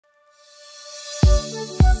What's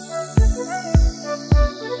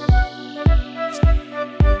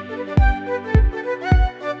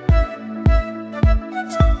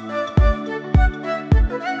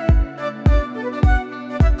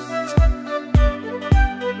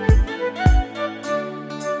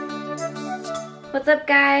up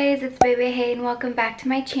guys, it's Baby Hay and welcome back to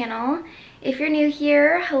my channel. If you're new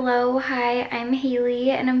here, hello, hi, I'm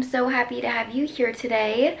Haley and I'm so happy to have you here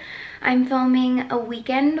today. I'm filming a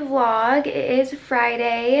weekend vlog. It is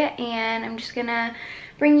Friday and I'm just gonna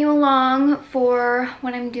bring you along for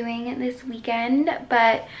what I'm doing this weekend,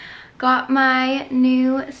 but got my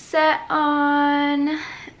new set on.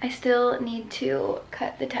 I still need to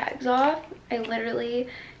cut the tags off. I literally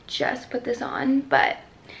just put this on, but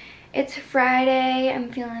it's Friday.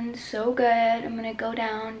 I'm feeling so good. I'm gonna go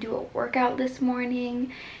down, do a workout this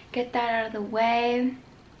morning, get that out of the way,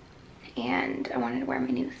 and I wanted to wear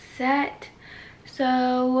my new set.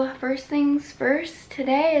 So first things first,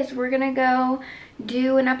 today is we're gonna go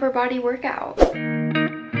do an upper body workout.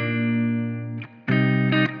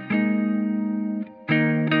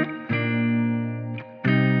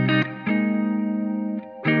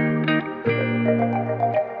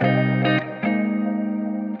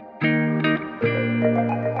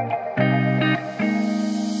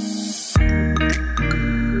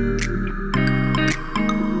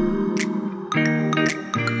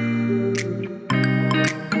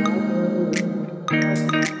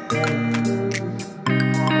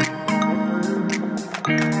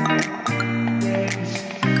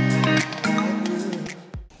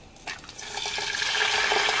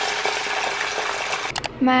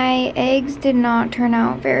 My eggs did not turn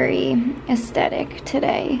out very aesthetic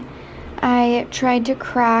today. I tried to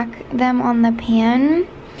crack them on the pan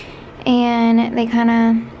and they kind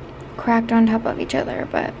of cracked on top of each other,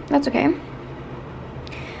 but that's okay.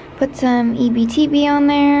 Put some EBTB on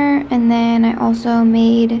there, and then I also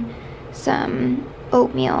made some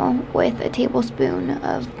oatmeal with a tablespoon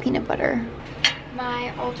of peanut butter.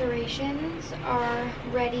 My alterations are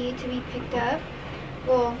ready to be picked up.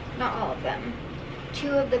 Well, not all of them. 2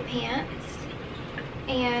 of the pants,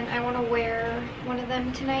 and I want to wear one of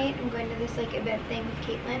them tonight. I'm going to this like event thing with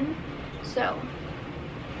Caitlin, so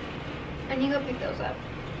I need to go pick those up.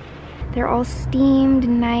 They're all steamed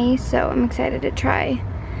nice, so I'm excited to try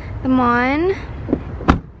them on.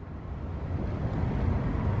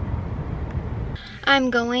 I'm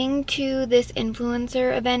going to this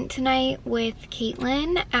influencer event tonight with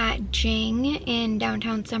Caitlin at Jing in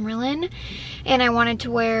downtown Summerlin, and I wanted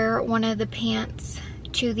to wear one of the pants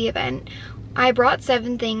to the event. I brought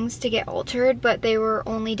 7 things to get altered, but they were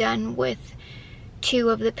only done with 2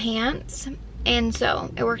 of the pants, and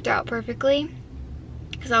so it worked out perfectly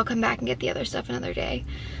because I'll come back and get the other stuff another day.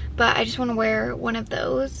 But I just want to wear one of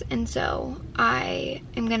those, and so I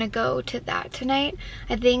am gonna go to that tonight.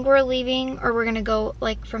 I think we're leaving, or we're gonna go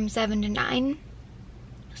like from 7 to 9.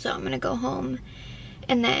 So I'm gonna go home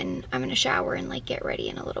and then I'm gonna shower and like get ready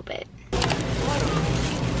in a little bit.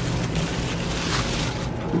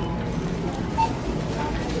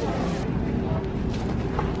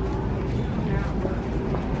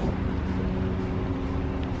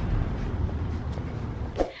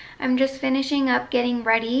 I'm just finishing up getting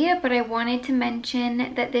ready, but I wanted to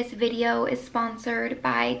mention that this video is sponsored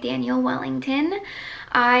by Daniel Wellington.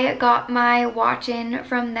 I got my watch-in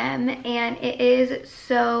from them and it is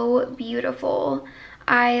so beautiful.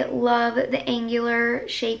 I love the angular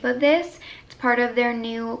shape of this. It's part of their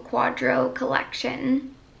new Quadro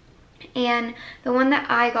collection. And the one that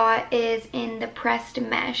I got is in the pressed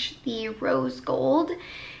mesh, the rose gold.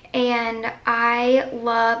 And I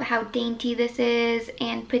love how dainty this is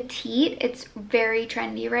and petite. It's very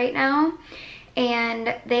trendy right now.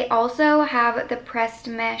 And they also have the pressed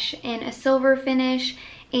mesh in a silver finish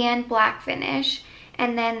and black finish.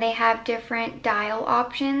 And then they have different dial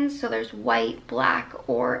options. So there's white, black,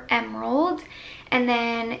 or emerald. And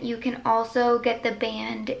then you can also get the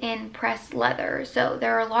band in pressed leather. So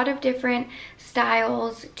there are a lot of different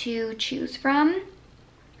styles to choose from.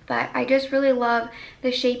 But I just really love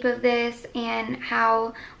the shape of this and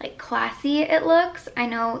how like classy it looks. I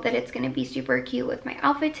know that it's going to be super cute with my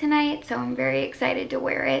outfit tonight, so I'm very excited to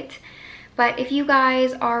wear it. But if you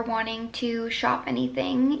guys are wanting to shop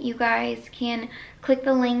anything, you guys can click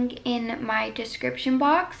the link in my description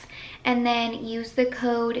box and then use the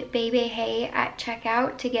code BABYHAY at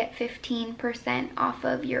checkout to get 15% off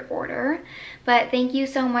of your order. But thank you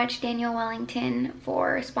so much, Daniel Wellington,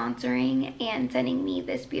 for sponsoring and sending me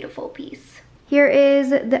this beautiful piece. here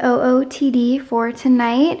is the OOTD for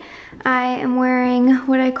tonight. I am wearing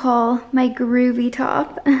what I call my groovy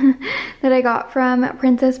top that I got from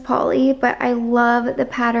Princess Polly, but I love the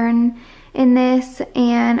pattern in this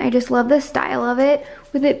and I just love the style of it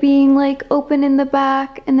with it being like open in the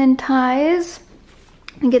back and then ties.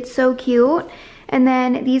 I think it's so cute. And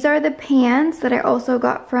then these are the pants that I also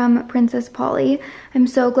got from Princess Polly. I'm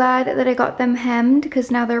so glad that I got them hemmed because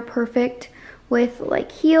now they're perfect with like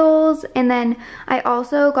heels. And then I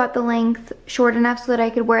also got the length short enough so that I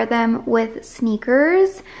could wear them with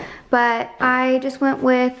sneakers. But I just went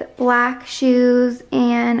with black shoes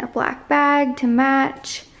and a black bag to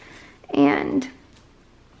match. And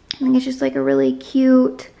I think it's just like a really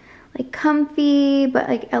cute, like comfy, but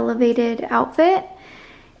like elevated outfit.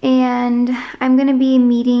 And I'm gonna be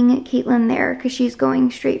meeting Caitlin there because she's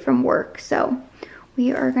going straight from work. So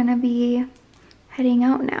we are gonna be heading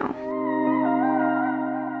out now.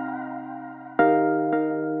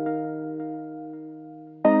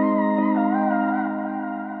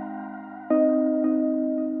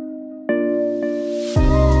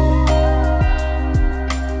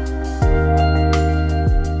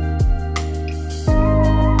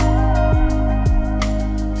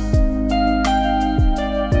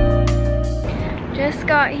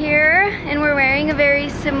 Got here and we're wearing a very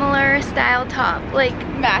similar style top, like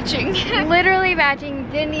matching. Literally matching,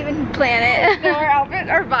 didn't even plan it. No, our outfit,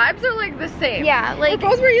 our vibes are like the same. Yeah, like we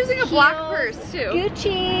both were using a black heels, purse too.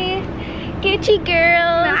 Gucci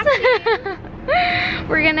girls.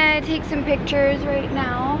 We're gonna take some pictures right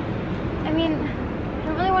now. I mean, I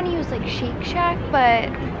don't really want to use like Shake Shack,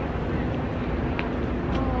 but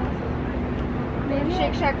maybe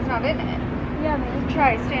Shake Shack is not in it. Yeah, maybe.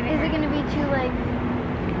 Try standing. Is it gonna be too like?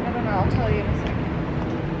 I don't know, I'll tell you in a second.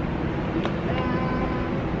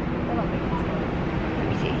 I don't think it's good. Let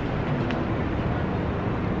me see.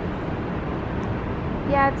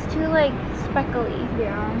 Yeah, it's too like speckly.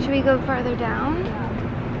 Yeah. Should we go farther down? Yeah.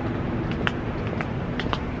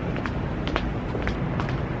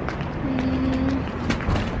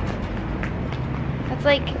 That's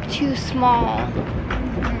like too small.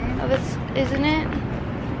 Mm-hmm. Oh, this isn't it?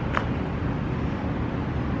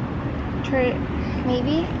 Try it.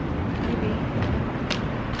 Maybe. Maybe.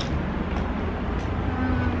 I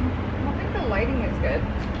don't think the lighting is good.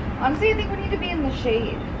 Honestly, I think we need to be in the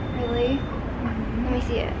shade. Really? Let me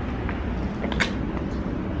see it.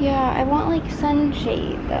 Yeah, I want like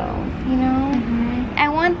sunshade though, you know? I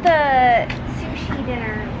want the sushi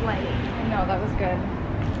dinner light. I know, that was good.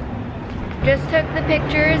 Just took the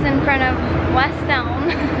pictures in front of West Elm.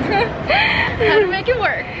 How to make it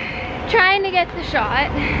work. Trying to get the shot.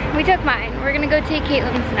 We took mine. We're gonna go take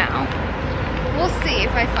Caitlin's now. We'll see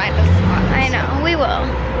if I find a spot. I know, we will.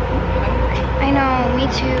 I know, me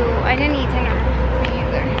too. I didn't eat dinner. Me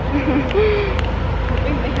either.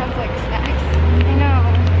 Hoping they have like snacks. I know.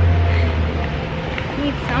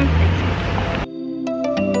 Need something.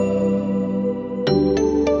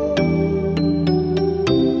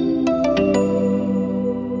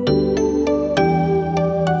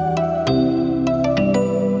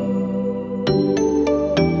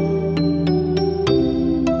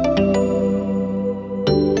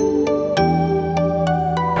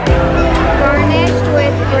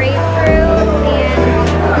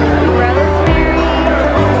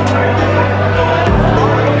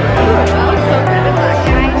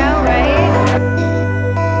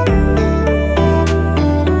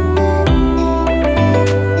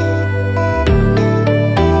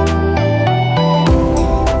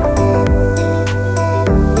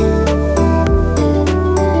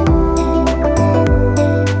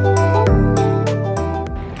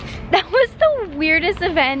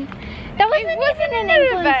 Event. That wasn't even an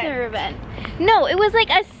influencer event. No, it was like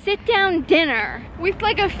a sit-down dinner with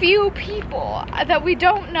like a few people that we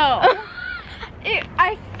don't know.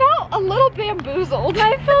 I felt a little bamboozled.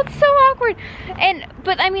 I felt so awkward.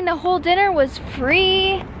 But I mean, the whole dinner was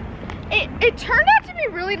free. It turned out to be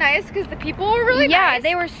really nice because the people were really nice. Yeah,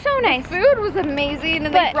 they were so nice. The food was amazing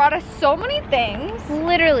and they brought us so many things.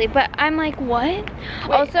 Literally, but I'm like, what? Wait,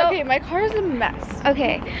 also, okay, my car is a mess.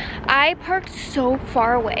 Okay, I parked so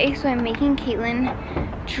far away, so I'm making Caitlin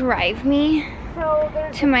drive me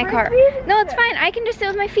to my car. No, it's fine. I can just sit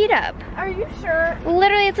with my feet up. Are you sure?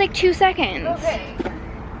 Literally, it's like 2 seconds. Okay.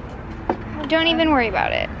 Don't even worry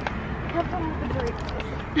about it.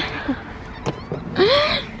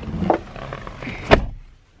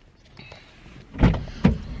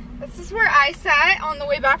 This is where I sat on the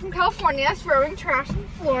way back from California, throwing trash on the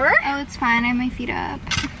floor. Oh, it's fine. I have my feet up.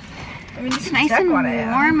 I mean, It's nice and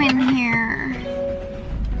warm in here.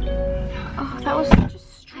 Oh, that was such a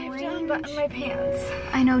strange button my pants.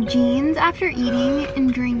 I know, jeans after eating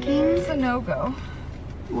and drinking. It's a no-go.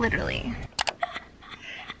 Literally.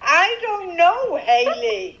 I don't know,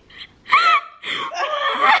 Haley.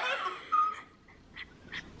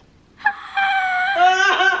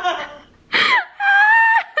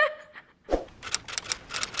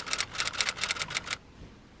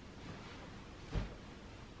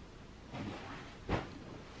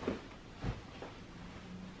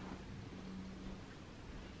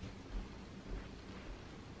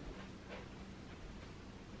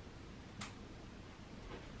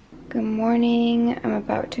 Good morning. I'm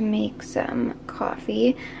about to make some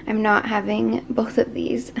coffee. I'm not having both of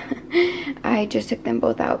these. I just took them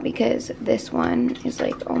both out because this one is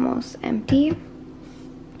like almost empty.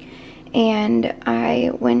 And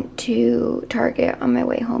I went to Target on my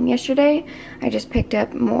way home yesterday. I just picked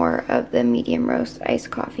up more of the medium roast iced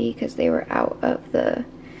coffee because they were out of the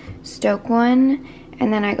Stoke one.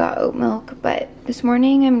 And then I got oat milk. But this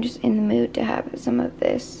morning I'm just in the mood to have some of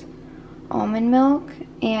this almond milk.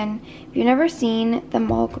 And if you've never seen the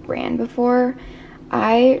Malk brand before,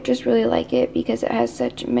 I just really like it because it has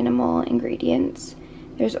such minimal ingredients.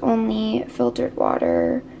 There's only filtered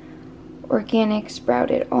water, organic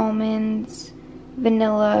sprouted almonds,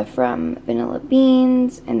 vanilla from vanilla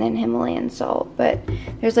beans, and then Himalayan salt. But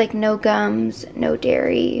there's like no gums, no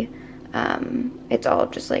dairy. It's all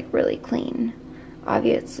just like really clean.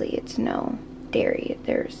 Obviously it's no dairy.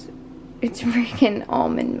 It's freaking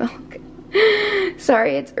almond milk.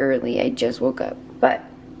 Sorry, it's early. I just woke up, but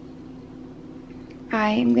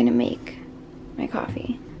I am gonna make my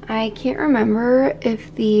coffee. I can't remember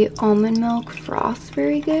if the almond milk froths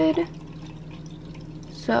very good,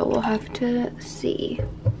 so we'll have to see.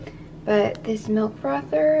 But this milk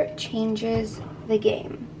frother changes the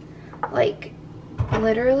game. Like,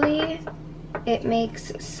 literally, it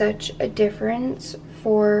makes such a difference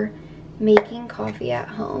for making coffee at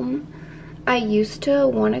home. I used to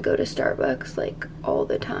want to go to Starbucks like all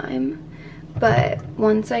the time, but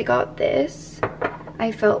once I got this,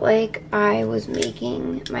 I felt like I was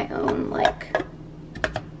making my own like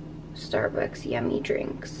Starbucks yummy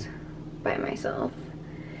drinks by myself.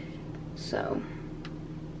 So,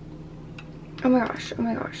 oh my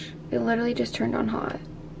gosh, it literally just turned on hot.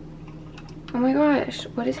 Oh my gosh,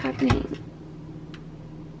 what is happening?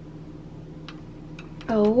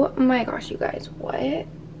 Oh my gosh, you guys, what?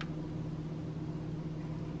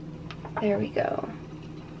 There we go.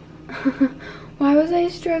 Why was I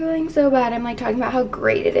struggling so bad? I'm like talking about how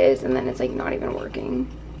great it is and then it's like not even working.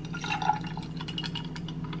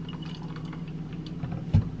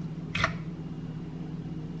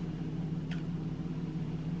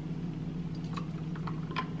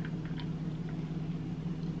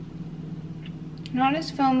 Not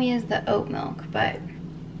as foamy as the oat milk, but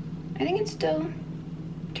I think it still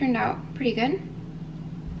turned out pretty good.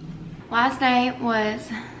 Last night was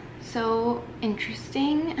so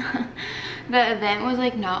interesting. The event was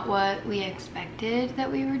like not what we expected that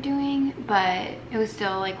we were doing, but it was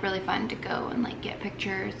still like really fun to go and like get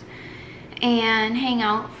pictures and hang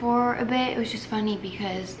out for a bit. It was just funny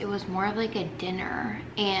because it was more of like a dinner,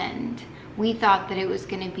 and we thought that it was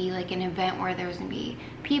gonna be like an event where there was gonna be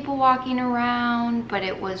people walking around, but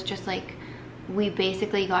it was just like we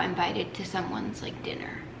basically got invited to someone's like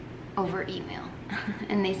dinner over email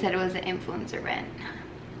and they said it was an influencer event.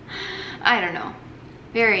 I don't know,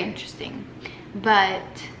 very interesting. But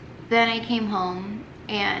then I came home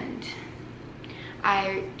and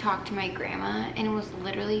I talked to my grandma, and it was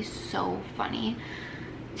literally so funny.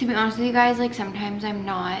 To be honest with you guys, like sometimes I'm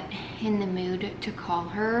not in the mood to call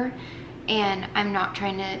her, and I'm not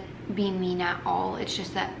trying to be mean at all. It's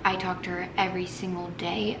just that I talk to her every single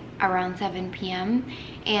day around 7 p.m.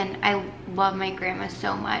 and I love my grandma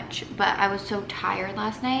so much, but I was so tired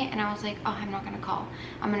last night and I was like, oh, I'm not gonna call.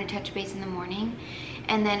 I'm gonna touch base in the morning.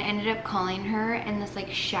 And then ended up calling her, and this like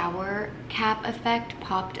shower cap effect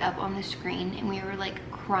popped up on the screen and we were like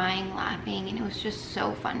crying laughing, and it was just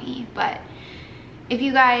so funny. But if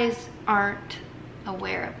you guys aren't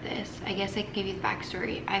aware of this, I guess I can give you the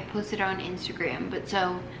backstory. I posted on Instagram, but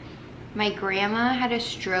so my grandma had a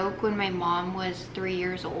stroke when my mom was 3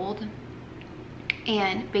 years old,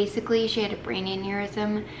 and basically she had a brain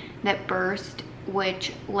aneurysm that burst,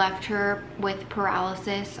 which left her with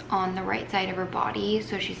paralysis on the right side of her body.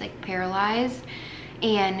 So she's like paralyzed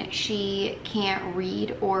and she can't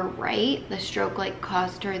read or write. The stroke like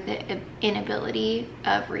caused her the inability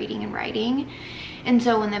of reading and writing. And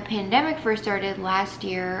so when the pandemic first started last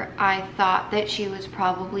year, I thought that she was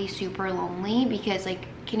probably super lonely because, like,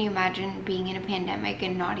 can you imagine being in a pandemic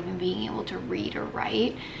and not even being able to read or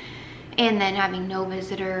write? and then having no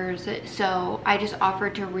visitors. So I just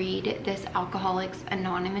offered to read this Alcoholics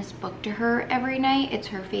Anonymous book to her every night. It's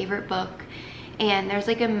her favorite book, and there's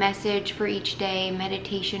like a message for each day,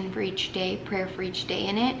 meditation for each day, prayer for each day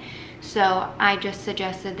in it. So I just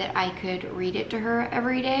suggested that I could read it to her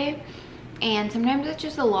every day. And sometimes it's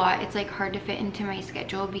just a lot. It's like hard to fit into my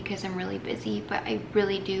schedule because I'm really busy, but I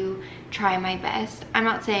really do try my best. I'm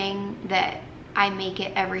not saying that I make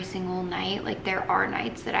it every single night. Like, there are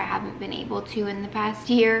nights that I haven't been able to in the past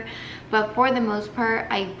year, but for the most part,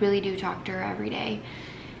 I really do talk to her every day.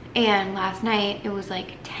 And last night it was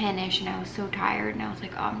like 10ish and I was so tired and I was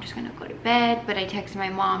like, oh, I'm just gonna go to bed. But I texted my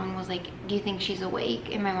mom and was like, do you think she's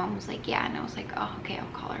awake? And my mom was like, yeah. And I was like, oh, okay,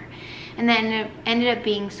 I'll call her. And then it ended up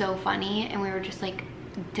being so funny and we were just like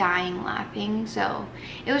dying laughing. So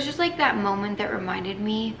it was just like that moment that reminded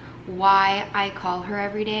me why I call her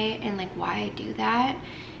every day and like why I do that.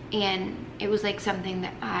 And it was like something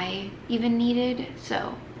that I even needed.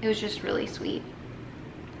 So it was just really sweet.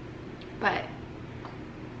 But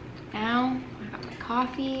now I got my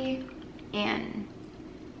coffee and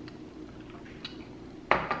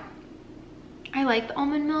I like the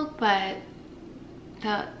almond milk, but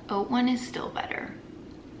the oat one is still better.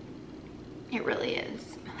 It really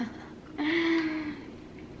is.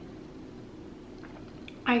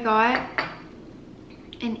 I got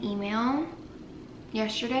an email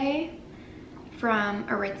yesterday from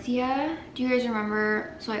Aritzia. Do you guys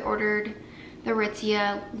remember? So I ordered the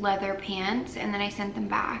Aritzia leather pants and then I sent them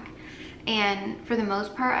back. And for the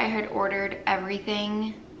most part, I had ordered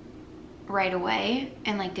everything right away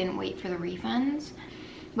and like didn't wait for the refunds.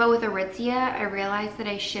 But with Aritzia, I realized that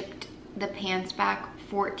I shipped the pants back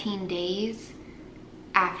 14 days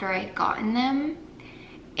after I'd gotten them.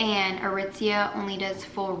 And Aritzia only does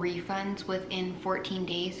full refunds within 14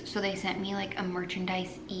 days. So they sent me like a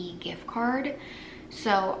merchandise gift card.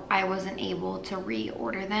 So I wasn't able to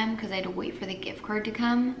reorder them because I had to wait for the gift card to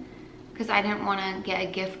come, because I didn't want to get a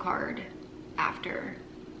gift card after.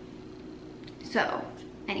 So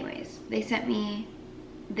anyways, they sent me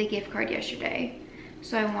the gift card yesterday.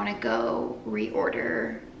 So I want to go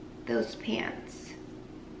reorder those pants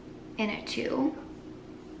in a 2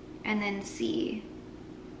 and then see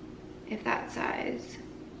if that size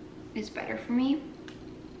is better for me.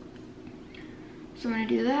 So I'm going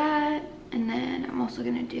to do that. And then I'm also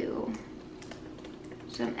gonna do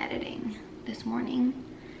some editing this morning.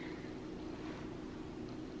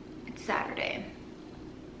 It's Saturday.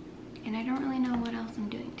 And I don't really know what else I'm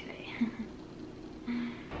doing today.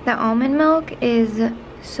 The almond milk is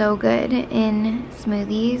so good in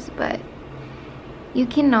smoothies, but you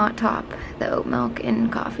cannot top the oat milk in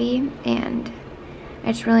coffee. And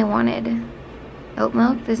I just really wanted oat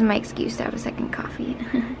milk. This is my excuse to have a second coffee.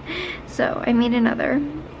 So I made another.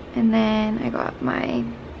 And then I got my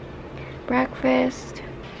breakfast.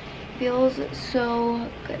 Feels so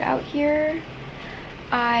good out here.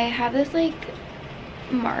 I have this like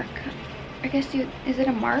mark. I guess is it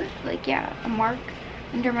a mark? Like, yeah, a mark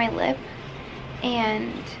under my lip.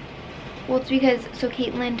 And well, it's because, so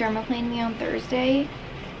Caitlin dermaplaned me on Thursday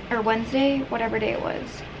or Wednesday, whatever day it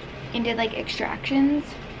was, and did like extractions.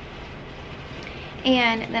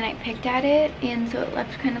 And then I picked at it, and so it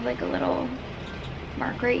left kind of like a little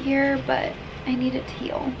mark right here, but I need it to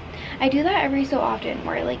heal. I do that every so often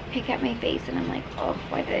where I like pick at my face and I'm like, oh,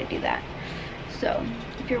 why did I do that? So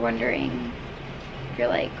if you're wondering, if you're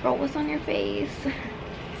like, girl, what's on your face?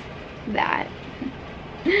 That.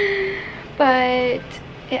 But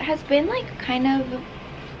it has been like kind of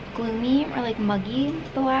gloomy or like muggy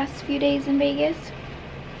the last few days in Vegas,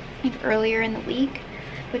 like earlier in the week.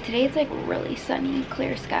 But today it's like really sunny,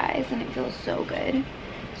 clear skies, and it feels so good.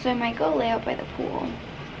 So I might go lay out by the pool.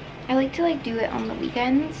 I like to like do it on the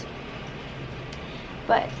weekends,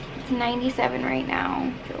 but it's 97 right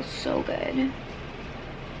now. Feels so good.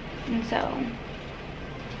 And so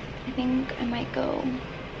I think I might go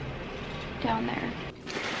down there.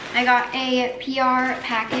 I got a PR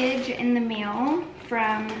package in the mail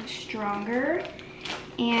from Stronger,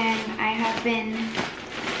 and I have been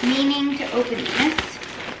meaning to open this.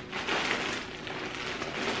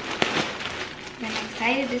 I'm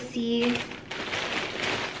excited to see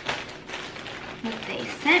what they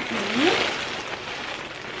sent me.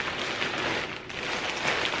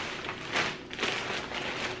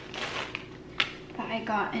 But I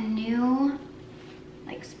got a new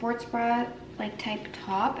like sports bra like type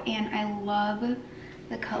top, and I love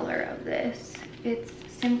the color of this. It's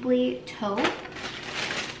simply taupe,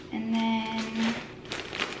 and then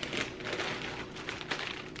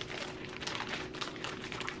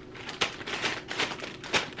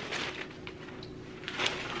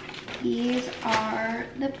these are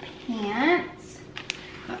the the pants.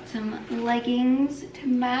 Got some leggings to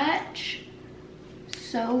match.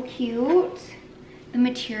 So cute. The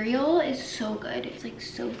material is so good. It's like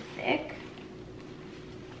so thick.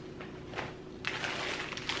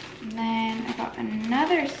 And then I got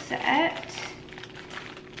another set.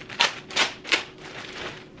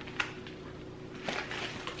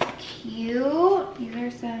 Cute. These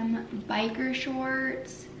are some biker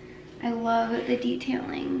shorts. I love the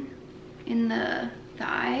detailing in the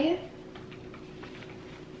thigh.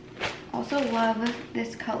 Also love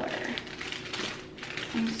this color.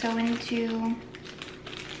 I'm so into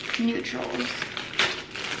neutrals.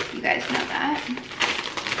 You guys know that.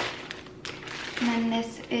 And then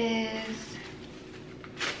this is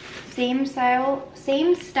same style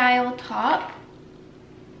top,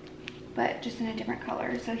 but just in a different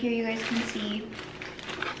color. So here you guys can see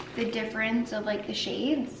the difference of like the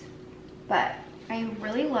shades, but I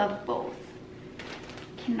really love both.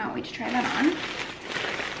 Cannot wait to try that on.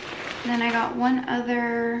 And then I got one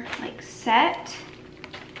other like set,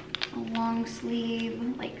 a long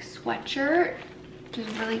sleeve like sweatshirt, which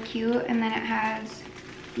is really cute. And then it has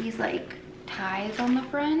these like ties on the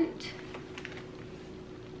front.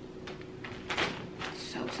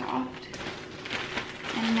 So soft.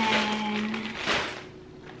 And then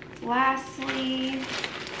lastly,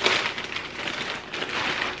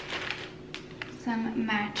 some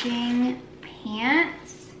matching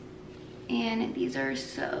pants. And these are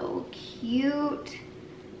so cute.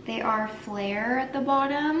 They are flare at the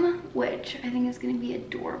bottom, which I think is gonna be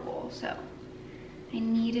adorable. So I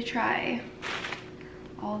need to try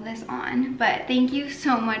all of this on. But thank you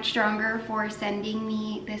so much, Stronger, for sending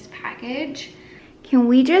me this package. Can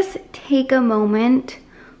we just take a moment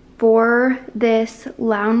for this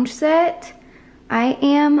lounge set? I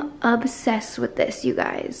am obsessed with this, you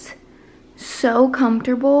guys. So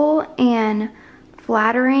comfortable and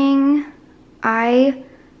flattering. I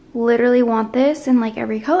literally want this in like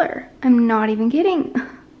every color. I'm not even kidding.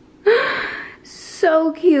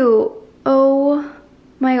 So cute. Oh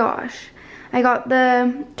my gosh. I got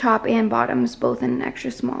the top and bottoms both in an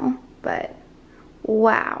extra small, but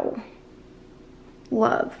wow.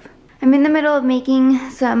 Love. I'm in the middle of making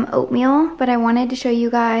some oatmeal, but I wanted to show you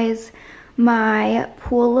guys my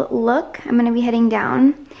pool look. I'm gonna be heading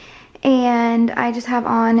down, and I just have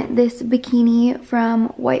on this bikini from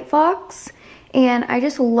White Fox, and I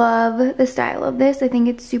just love the style of this. I think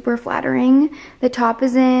it's super flattering. The top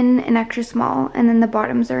is in an extra small, and then the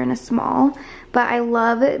bottoms are in a small, but I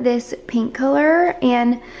love this pink color,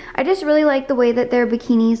 and I just really like the way that their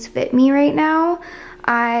bikinis fit me right now.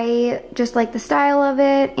 I just like the style of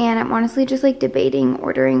it, and I'm honestly just like debating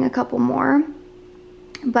ordering a couple more.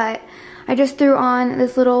 But I just threw on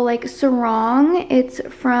this little like sarong. It's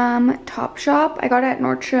from Topshop. I got it at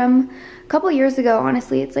Nordstrom a couple years ago.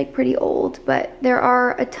 Honestly, it's like pretty old, but there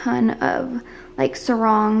are a ton of like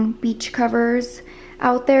sarong beach covers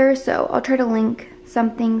out there, so I'll try to link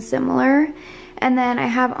something similar. And then I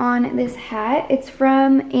have on this hat. It's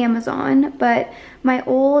from Amazon, but my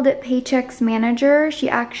old Paychex manager, she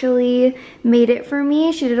actually made it for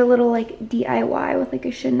me. She did a little like DIY with like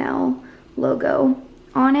a Chanel logo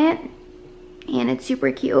on it, and it's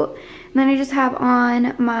super cute. And then I just have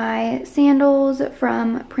on my sandals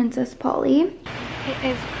from Princess Polly. It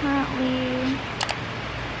is currently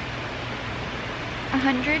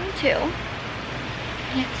 102.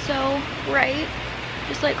 And it's so bright,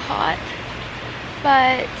 just like hot.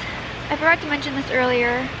 But I forgot to mention this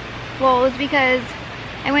earlier. Well, it was because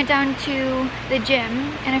I went down to the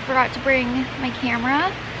gym and I forgot to bring my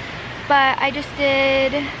camera. But I just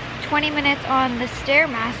did 20 minutes on the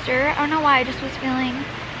Stairmaster. I don't know why, I just was feeling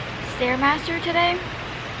Stairmaster today.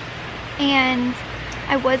 And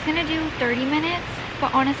I was gonna do 30 minutes,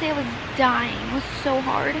 but honestly I was dying. It was so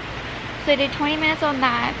hard. So I did 20 minutes on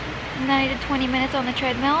that, and then I did 20 minutes on the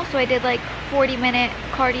treadmill. So I did like 40-minute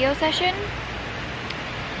cardio session.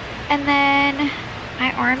 And then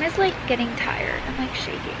my arm is like getting tired. I'm like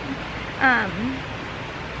shaking.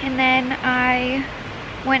 And then I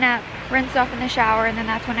went up, rinsed off in the shower, and then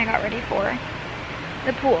that's when I got ready for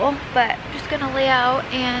the pool. But I'm just gonna lay out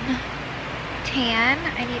and tan.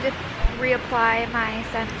 I need to reapply my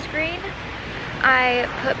sunscreen. I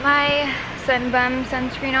put my Sunbum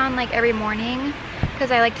sunscreen on like every morning because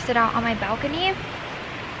I like to sit out on my balcony.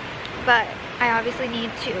 But I obviously need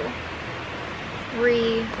to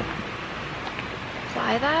reapply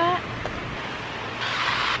that.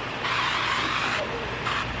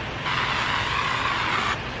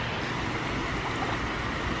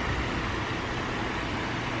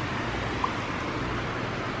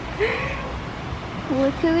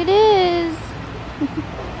 Look who it is.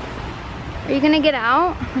 Are you gonna get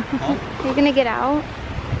out? Huh? Are you gonna get out?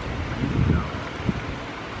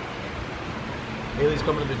 Haley's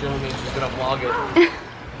coming to the gym with me and she's gonna vlog it.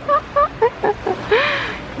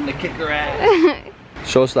 They kick her ass.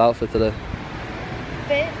 Show us the outfit today.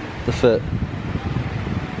 Fit. The fit.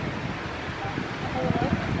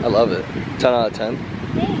 I love it. 10 out of 10.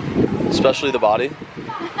 Thanks. Especially the body.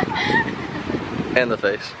 And the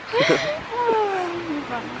face.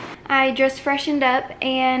 I just freshened up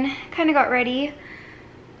and kind of got ready.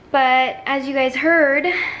 But as you guys heard,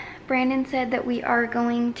 Brandon said that we are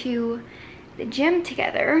going to the gym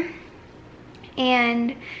together.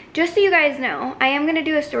 And just so you guys know, I am gonna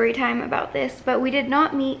do a story time about this, but we did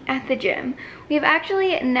not meet at the gym. We have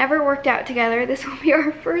actually never worked out together. This will be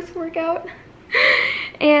our first workout.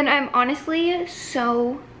 And I'm honestly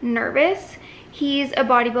so nervous. He's a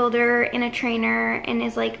bodybuilder and a trainer and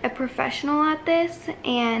is like a professional at this,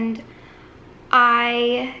 and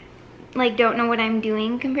I like don't know what I'm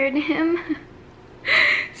doing compared to him.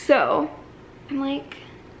 So I'm like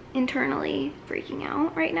internally freaking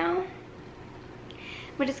out right now.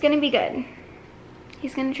 But it's gonna be good.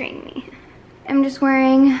 He's gonna train me. I'm just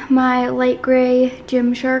wearing my light gray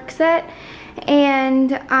Gymshark set,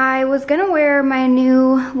 and I was gonna wear my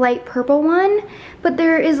new light purple one, but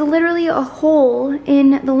there is literally a hole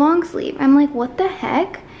in the long sleeve. I'm like, what the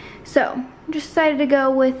heck? So just decided to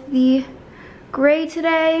go with the gray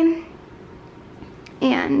today,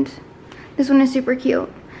 and this one is super cute.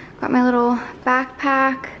 Got my little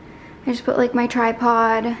backpack. I just put like my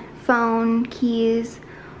tripod, phone, keys,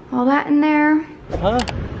 all that in there. Huh?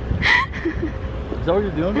 Is that what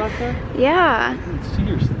you're doing back there? Yeah. I didn't see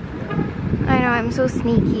your sneaky. I know, I'm so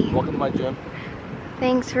sneaky. Welcome to my gym.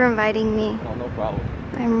 Thanks for inviting me. Oh, no problem.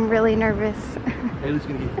 I'm really nervous. Haley's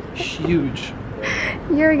gonna get huge.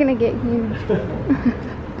 You're gonna get huge.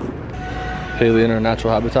 Haley in her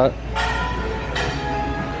natural habitat.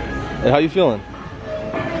 Hey, how you feeling?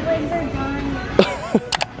 My legs are done.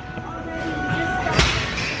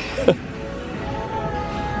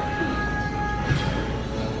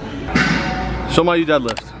 Show me how you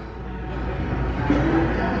deadlift.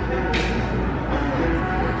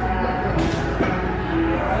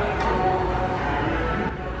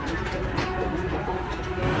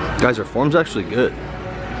 Guys, our form's actually good.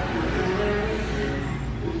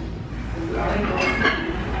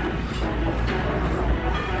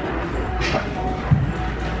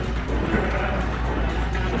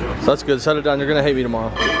 So that's good. Set it down. You're gonna hate me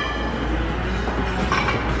tomorrow.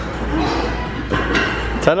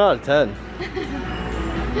 10 out of 10.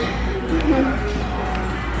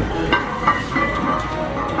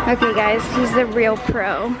 Okay guys, he's the real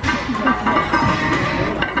pro.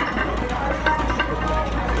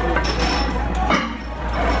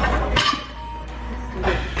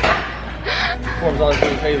 Form's not as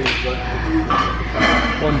good as Haley's, but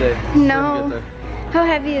one day. No. We're gonna get How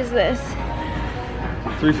heavy is this? there.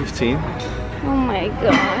 315. Oh my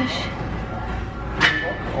gosh.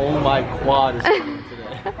 Oh, my quad is coming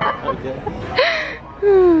today. Okay.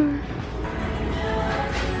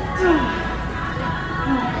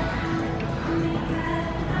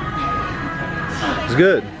 It was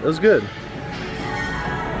good. It was good.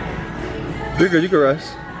 You're good. You can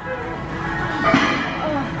rest.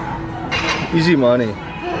 Easy money.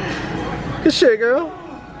 Good shit, girl.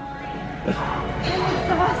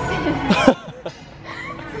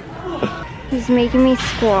 He's making me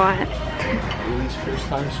squat. Haley's first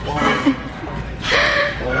time squatting.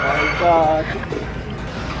 Oh my god.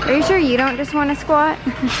 Are you sure you don't just want to squat?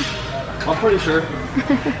 I'm pretty sure.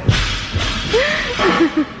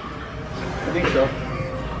 I think so.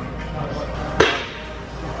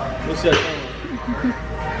 We'll see.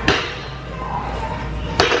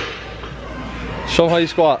 Show me how you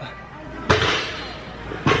squat.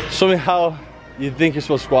 Show me how you think you're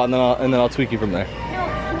supposed to squat, and then I'll tweak you from there. No,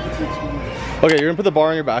 can you teach me? Okay, you're gonna put the bar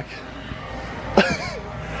on your back.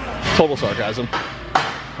 Total sarcasm.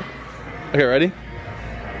 Okay, ready?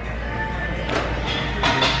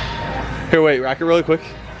 Here, wait, rack it really quick.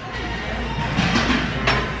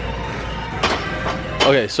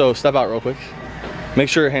 Okay, so step out real quick. Make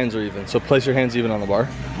sure your hands are even. So place your hands even on the bar.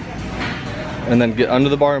 And then get under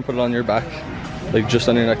the bar and put it on your back. Like just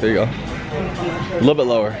under your neck, there you go. A little bit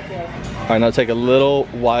lower. All right, now take a little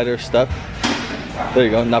wider step. There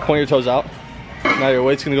you go. Now point your toes out. Now your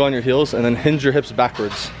weight's gonna go on your heels, and then hinge your hips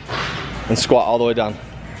backwards and squat all the way down.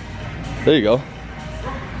 There you go.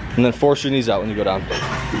 And then force your knees out when you go down.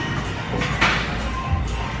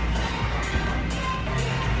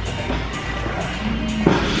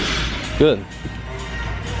 Good.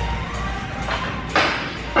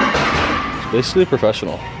 It's basically a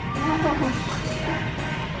professional.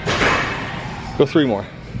 Go 3 more.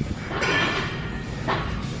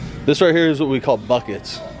 This right here is what we call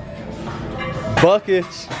buckets.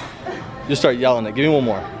 Buckets. Just start yelling it. Give me 1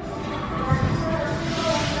 more.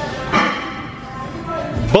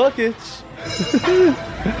 Buckets.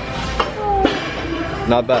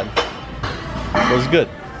 Not bad. That was good.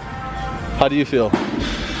 How do you feel? Feel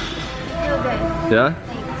good. Yeah?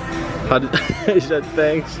 Thanks. How did he said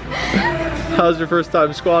thanks. How's your first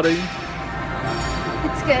time squatting?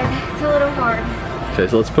 It's good. It's a little hard. Okay,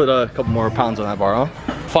 so let's put a couple more pounds on that bar, huh?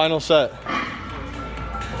 Final set.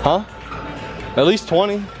 Huh? At least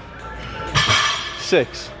 20.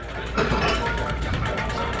 6.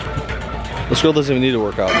 This girl doesn't even need to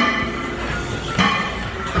work out.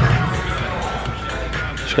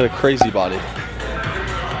 She's got a crazy body.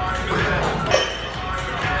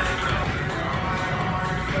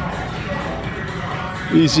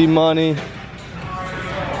 Easy money.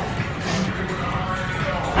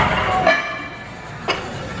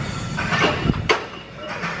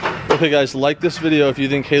 Okay guys, like this video if you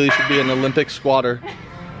think Haley should be an Olympic squatter.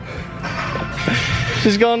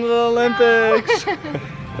 She's going to the Olympics.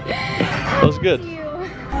 That was good.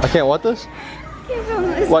 I can't what this? Can't film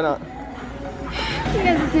this Why not?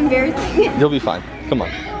 because it's embarrassing. You'll be fine. Come on.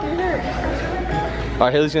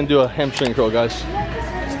 Alright, Haley's gonna do a hamstring curl, guys.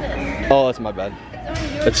 Oh, that's my bad.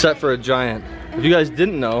 It's set for a giant. If you guys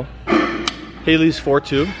didn't know, Haley's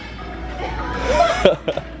 4'2".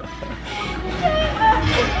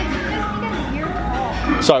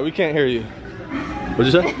 Sorry, we can't hear you.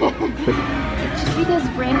 What'd you say? Just because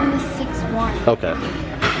Brandon is 6'1". Okay.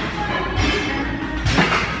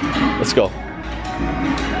 Let's go.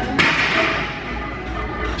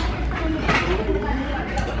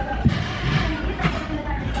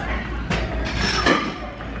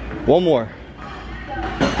 One more.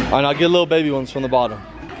 All right, I'll get little baby ones from the bottom.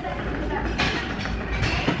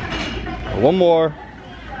 One more.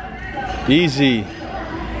 Easy.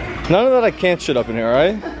 None of that I can't shit up in here, all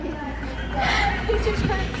right? It just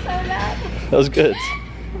hurts so bad. That was good.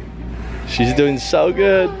 She's doing so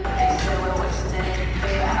good.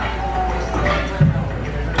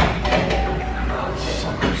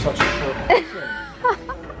 Such a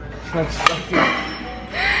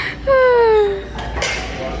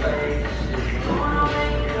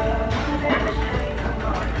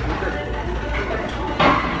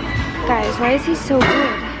Guys, why is he so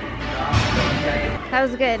good? That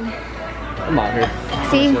was good. I'm out here.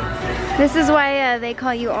 See? This is why they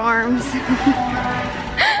call you Arms. You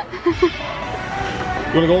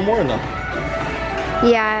wanna go one more or no?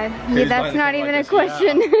 Yeah, that's not even a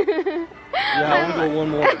question. Yeah, I wanna go one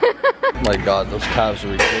more. My God, those calves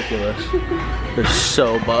are ridiculous. They're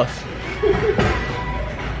so buff.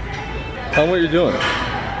 Tell me what you're doing.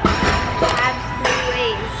 Abs 3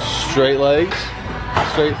 ways. Straight legs,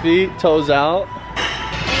 straight feet, toes out,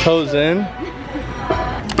 toes in.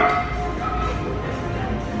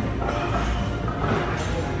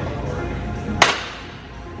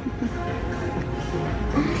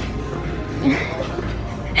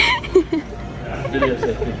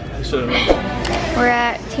 We're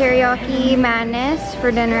at Teriyaki Madness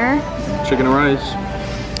for dinner. Chicken and rice.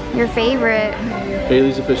 Your favorite.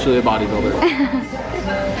 Haley's officially a bodybuilder.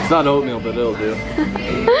 It's not oatmeal, but it'll do.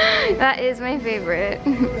 That is my favorite.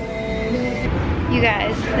 You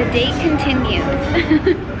guys, the date continues.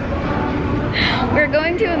 We're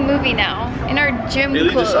going to a movie now in our gym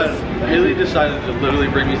clothes. Haley decided to literally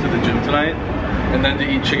bring me to the gym tonight and then to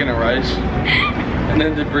eat chicken and rice and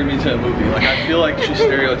then to bring me to a movie. Like, I feel like she's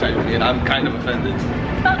stereotyping me and I'm kind of offended.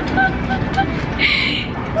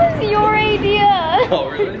 It was your idea. Oh,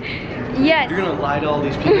 really? Yes. You're gonna lie to all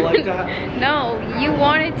these people like that? No, you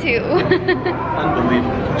wanted to.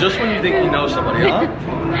 Unbelievable. Just when you think you know somebody, huh?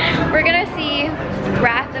 We're gonna see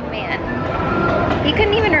Wrath of Man. He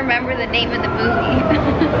couldn't even remember the name of the movie.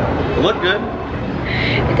 It looked good.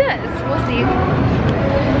 It does. We'll see.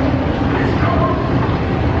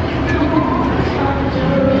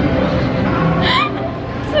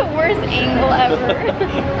 It's the worst angle ever.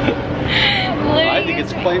 I think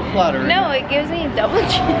it's quite flattering. No, it gives me a double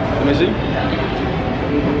chin. Let me see.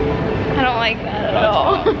 I don't like that at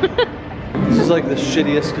all. This is like the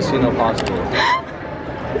shittiest casino possible.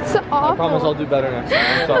 It's awful. I promise I'll do better next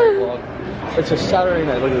time. I'm sorry, vlog. It's a Saturday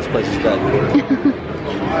night. Look at this place is dead.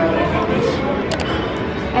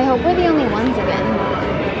 I hope we're the only ones again.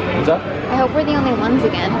 What's that? I hope we're the only ones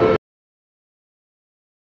again.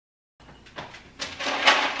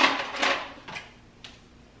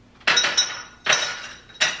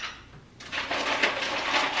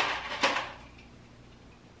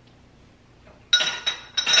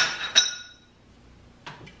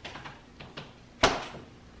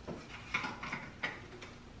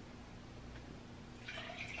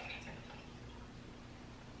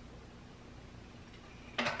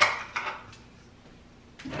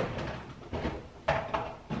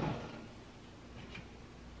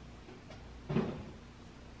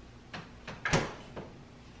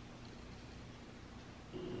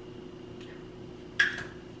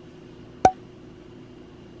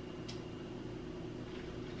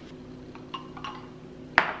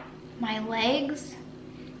 My legs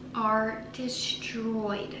are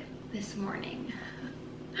destroyed this morning.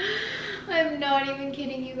 I'm not even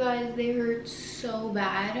kidding you guys. They hurt so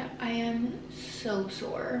bad. I am so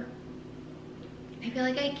sore. I feel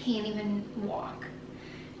like I can't even walk.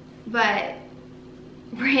 But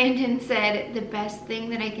Brandon said the best thing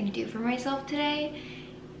that I can do for myself today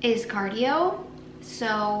is cardio.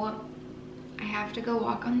 So I have to go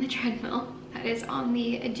walk on the treadmill. That is on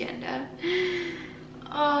the agenda.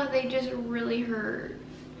 Oh, they just really hurt.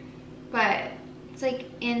 But it's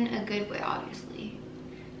like in a good way, obviously.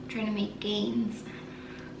 I'm trying to make gains.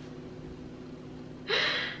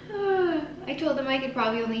 I told them I could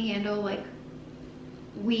probably only handle like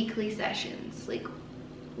weekly sessions, like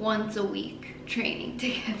once a week training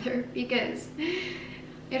together because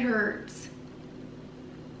it hurts.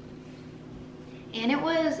 And it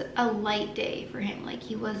was a light day for him. Like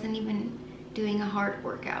he wasn't even doing a hard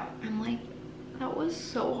workout. I'm like, that was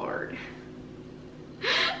so hard.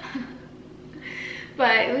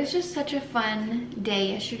 But it was just such a fun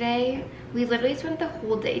day yesterday. We literally spent the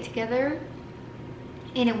whole day together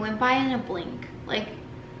and it went by in a blink. Like,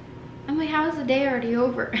 I'm like, how is the day already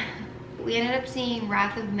over? We ended up seeing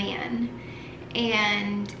Wrath of Man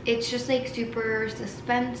and it's just like super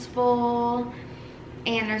suspenseful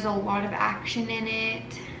and there's a lot of action in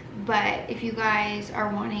it. But if you guys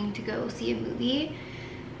are wanting to go see a movie,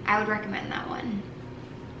 I would recommend that one.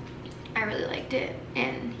 I really liked it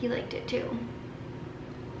and he liked it too.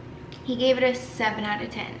 He gave it a 7 out of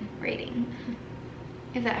 10 rating,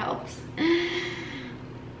 if that helps.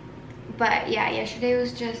 But yeah, yesterday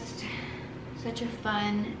was just such a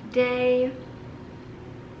fun day.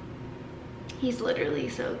 He's literally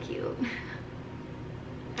so cute.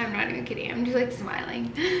 I'm not even kidding, I'm just like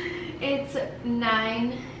smiling. It's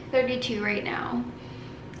 9:32 right now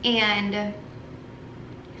and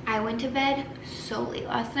I went to bed so late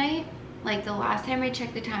last night. Like the last time I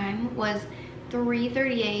checked the time was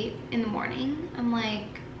 3:38 in the morning. I'm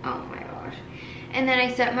like, oh my gosh. And then I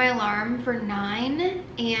set my alarm for 9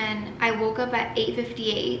 and I woke up at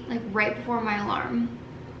 8:58, like right before my alarm.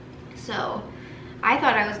 So I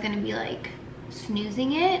thought I was gonna be like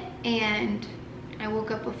snoozing it and I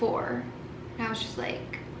woke up before. And I was just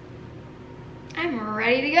like, I'm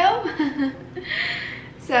ready to go.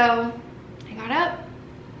 So I got up,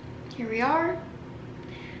 here we are.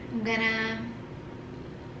 I'm gonna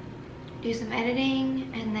do some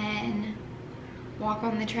editing and then walk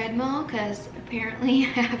on the treadmill because apparently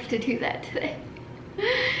I have to do that today.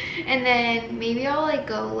 And then maybe I'll like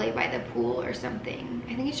go lay by the pool or something.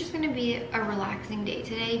 I think it's just gonna be a relaxing day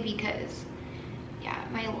today because yeah,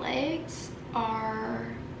 my legs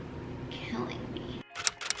are killing me.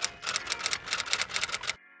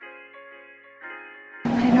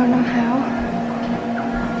 I don't know how,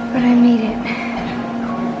 but I made it.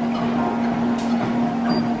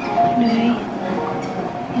 And I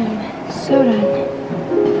am so done.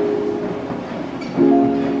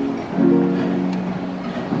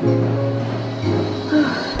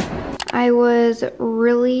 I was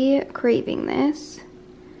really craving this.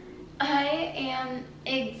 I am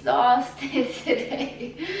exhausted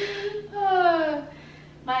today.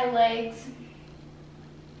 My legs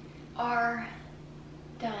are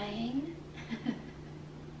dying.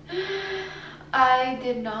 I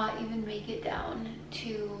did not even make it down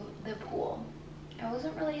to the pool. I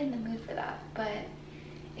wasn't really in the mood for that, but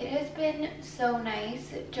it has been so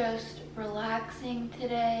nice just relaxing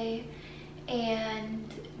today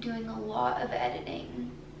and doing a lot of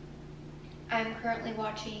editing. I'm currently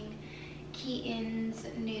watching Keaton's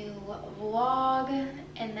new vlog,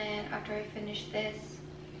 and then after I finish this,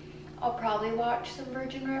 I'll probably watch some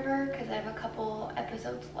Virgin River because I have a couple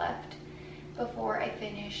episodes left before I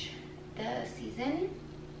finish the season.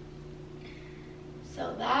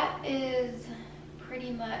 So that is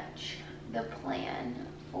pretty much the plan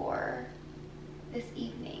for this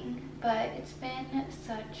evening, but it's been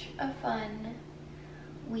such a fun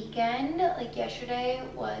weekend. Like yesterday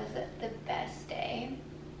was the best day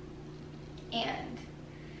and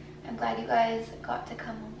I'm glad you guys got to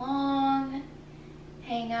come along,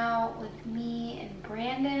 hang out with me and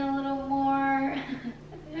Brandon a little more.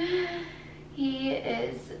 He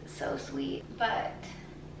is so sweet. But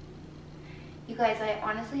you guys, I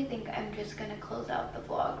honestly think I'm just gonna close out the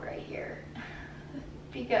vlog right here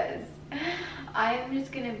because I am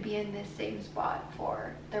just gonna be in this same spot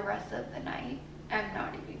for the rest of the night. I'm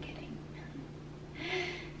not even kidding.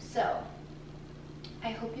 So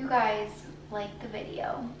I hope you guys liked the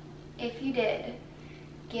video. If you did,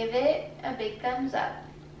 give it a big thumbs up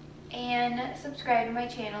and subscribe to my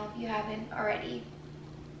channel if you haven't already.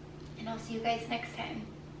 And I'll see you guys next time.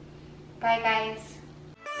 Bye guys.